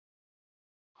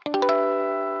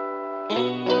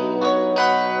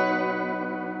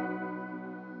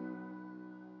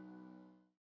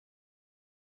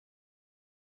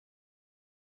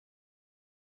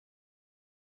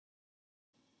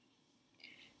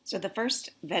So the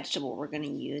first vegetable we're going to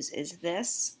use is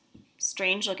this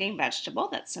strange looking vegetable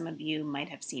that some of you might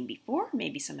have seen before,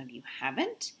 maybe some of you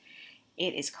haven't.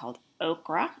 It is called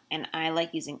okra, and I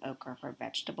like using okra for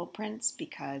vegetable prints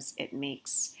because it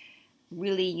makes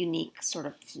really unique sort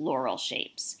of floral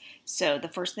shapes. So the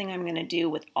first thing I'm going to do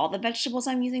with all the vegetables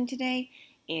I'm using today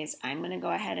is I'm going to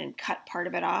go ahead and cut part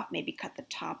of it off, maybe cut the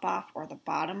top off or the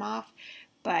bottom off,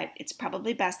 but it's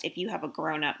probably best if you have a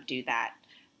grown-up do that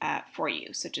for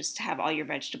you. So just have all your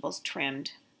vegetables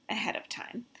trimmed ahead of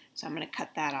time. So I'm going to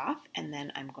cut that off, and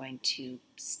then I'm going to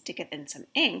stick it in some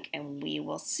ink, and we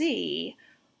will see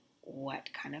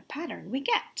what kind of pattern we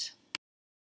get.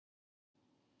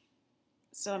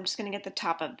 So I'm just going to get the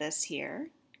top of this here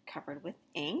covered with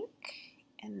ink,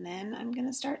 and then I'm going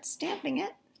to start stamping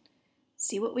it,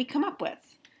 see what we come up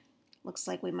with. Looks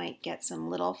like we might get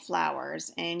some little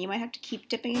flowers, and you might have to keep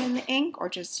dipping it in the ink or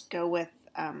just go with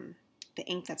the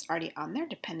ink that's already on there,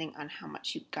 depending on how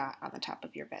much you got on the top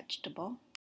of your vegetable.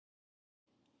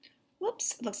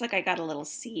 Whoops, it looks like I got a little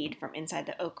seed from inside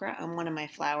the okra on one of my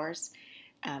flowers.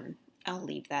 I'll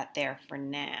leave that there for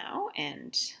now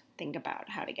and think about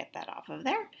how to get that off of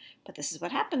there. But this is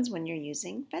what happens when you're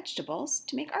using vegetables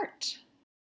to make art.